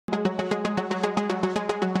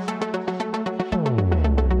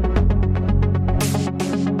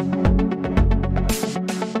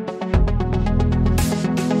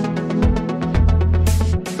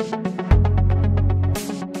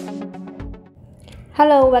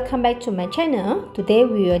Hello, welcome back to my channel. Today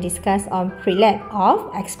we will discuss on Prelab of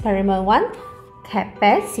Experiment 1,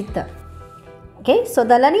 Capacitor. Okay, so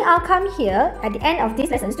the learning outcome here, at the end of this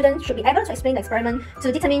lesson, students should be able to explain the experiment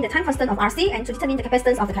to determine the time constant of RC and to determine the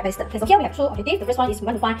capacitance of the capacitor. Okay, so here we have two objectives. The first one is we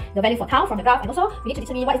want to find the value for tau from the graph, and also we need to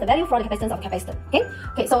determine what is the value for the capacitance of the capacitor.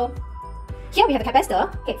 Okay, so here we have the capacitor.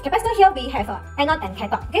 Okay, capacitor here we have anode and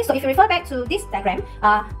cathode. Okay, so if you refer back to this diagram,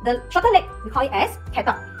 the shorter leg we call it as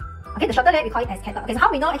cathode. Okay, the shorter leg we call it as cathode. Okay, so how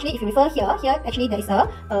we know actually if you refer here actually there is a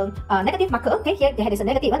negative marker. Okay, here there is a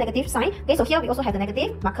negative sign. Okay, so here we also have the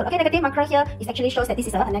negative marker. Okay, negative marker here is actually shows that this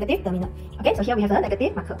is a negative terminal. Okay, so here we have a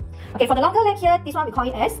negative marker. Okay, for the longer leg here, this one we call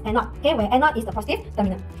it as anode. Okay, where anode is the positive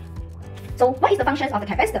terminal. So what is the functions of the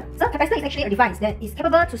capacitor? So capacitor is actually a device that is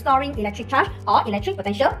capable to storing electric charge or electric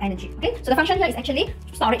potential energy. Okay, so the function here is actually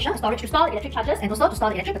storage to store electric charges and also to store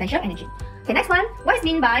the electric potential energy. Okay, next one, what is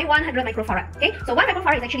meant by 100 microfarad? Okay, so 1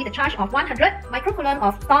 microfarad is actually the charge of 100 microcoulomb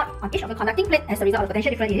of stored on each of the conducting plate. As a result of the potential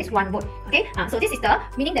difference is 1 volt. Okay, so this is the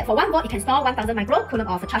meaning that for 1 volt it can store 1000 microcoulomb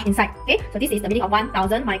of charge inside. Okay, so this is the meaning of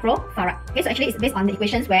 1000 microfarad. Okay, so actually it's based on the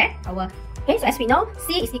equations where our okay, so as we know,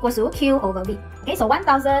 C is equal to Q over V. Okay, so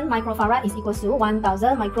 1000 microfarad is equal to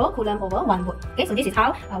 1000 microcoulomb over 1 volt. Okay, so this is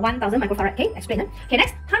how 1000 microfarad. Okay, explain. Okay,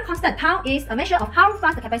 next, time constant. Tau is a measure of how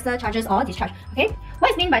fast the capacitor charges or discharge. Okay, what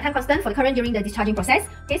is meant by time constant for the current during the discharging process?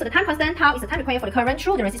 Okay, so the time constant tau is the time required for the current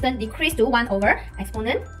through the resistance decreased to 1 over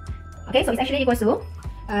exponent. Okay, so it's actually equal to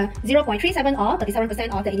 0.37 or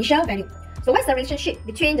 37% of the initial value. So what's the relationship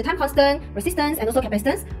between the time constant, resistance, and also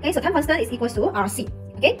capacitance? Okay, so time constant is equal to RC.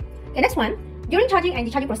 Okay, next one. During charging and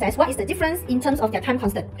discharging process, what is the difference in terms of their time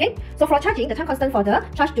constant? Okay, so for charging, the time constant for the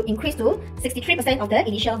charge to increase to 63% of the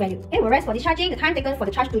initial value. Okay, whereas for discharging, the time taken for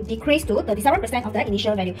the charge to decrease to 37% of the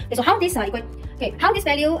initial value. Okay, so how this how this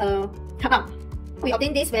value come out? We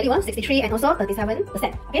obtain this value 63 and also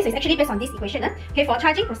 37%. Okay, so it's actually based on this equation. Okay, for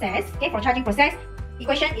charging process,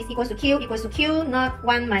 equation is equal to Q naught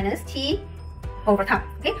 1 minus T over tau.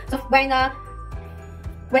 Okay, so when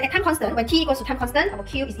at time constant, when T equals to time constant, our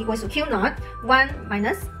Q is equal to Q naught 1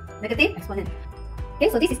 minus negative exponent. Okay,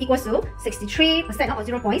 so this is equal to 63% or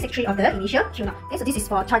 0.63 of the initial Q naught. Okay, so this is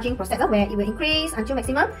for charging process where it will increase until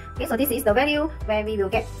maximum. Okay, so this is the value where we will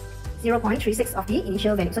get 0.36 of the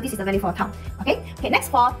initial value. So this is the value for tau. Okay, next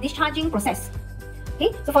for discharging process.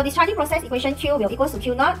 Okay, so for discharging process, equation Q will equal to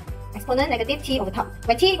Q naught exponent negative T over tau.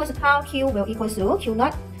 When T equals to tau, Q will equal to Q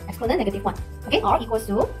naught exponent negative 1. Okay, or equals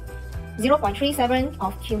to 0.37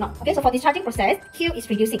 of Q naught. Okay, so for discharging process, Q is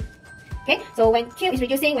reducing. Okay, so when Q is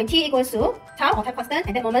reducing, when T equals to tau or time constant,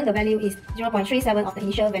 at that moment the value is 0.37 of the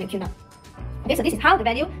initial value Q naught. Okay, so this is how the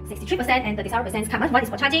value 63% and 37% come. One is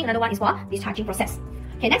for charging, another one is for discharging process.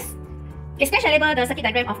 Okay, next. Okay, sketch and label the circuit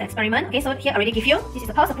diagram of the experiment. Okay, so here I already give you, this is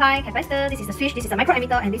the power supply, capacitor, this is the switch, this is the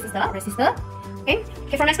microammeter, and this is the resistor. Okay,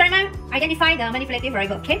 from the experiment, identify the manipulative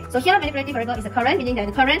variable. Okay, so here manipulative variable is the current, meaning that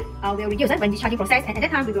the current will reduce when discharging process, and at that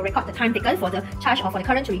time we will record the time taken for the charge or for the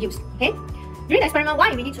current to reduce. Okay, during the experiment,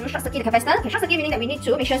 why we need to short circuit the capacitor? Okay, short circuit meaning that we need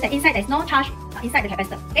to make sure that inside there is no charge inside the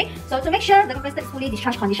capacitor. Okay, so to make sure the capacitor is fully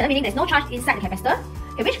discharged condition, meaning there is no charge inside the capacitor.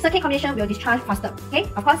 Okay, which circuit combination will discharge faster? Okay,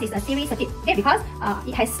 of course it's a series circuit. Okay, because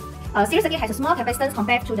it has series circuit has a small capacitance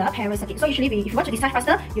compared to the parallel circuit. So usually if you want to discharge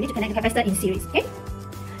faster, you need to connect the capacitor in series. Okay.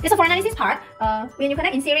 So for analysis part, when you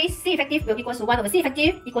connect in series, C effective will equal to 1 over C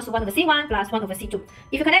effective equals to 1 over C1 plus 1 over C2.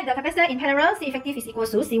 If you connect the capacitor in parallel, C effective is equal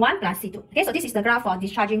to C1 plus C2. Okay, so this is the graph for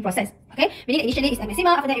discharging process. Okay, meaning initially it's at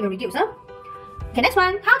maximum, after that it will reduce. Okay, next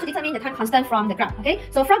one, how to determine the time constant from the graph. Okay,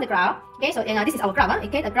 so from the graph, okay, so this is our graph.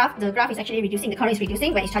 Okay, the graph is actually reducing, the current is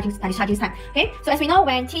reducing when it's discharging time. Okay, so as we know,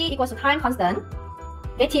 when T equals to time constant,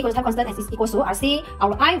 okay, T equals to time constant as is equals to RC,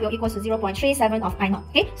 our I will equal to 0.37 of I naught.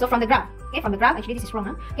 Okay, so from the graph, actually this is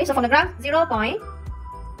wrong. Okay, so from the graph,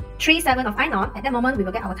 0.37 of I naught, at that moment we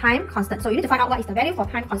will get our time constant. So you need to find out what is the value for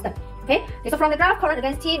time constant. Okay, so from the graph, current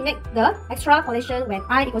against T, make the extrapolation when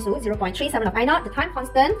I equals to 0.37 of I naught, the time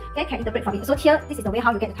constant, okay, can interpret from it. So here, this is the way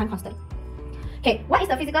how you get the time constant. Okay, what is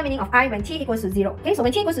the physical meaning of I when T equals to 0? Okay, so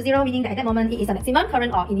when T equals to 0, meaning that at that moment it is the maximum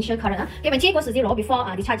current or initial current. Okay, when T equals to 0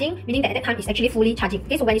 before discharging, meaning that at that time it's actually fully charging.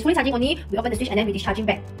 Okay, so when it's fully charging only, we open the switch and then we discharging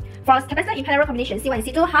back. For capacitor in parallel combination C1 and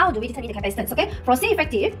C2, how do we determine the capacitance? Okay, for C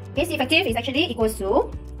effective, okay, C effective is actually equals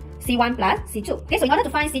to C1 plus C2. Okay, so in order to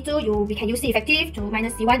find C2, we can use C effective to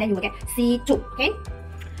minus C1, then you will get C2. Okay.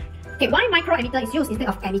 Okay, why microammeter is used instead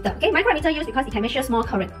of ammeter? Okay, microammeter used because it can measure small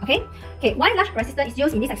current. Okay, why large resistor is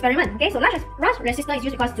used in this experiment? Okay, so large resistor is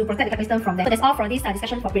used because to protect the capacitor from them. So that's all for this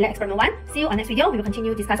discussion for Prelab experiment 1. See you on next video. We will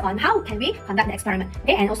continue to discuss on how can we conduct the experiment.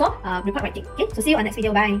 Okay, and also report writing. Okay, so see you on next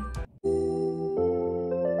video. Bye.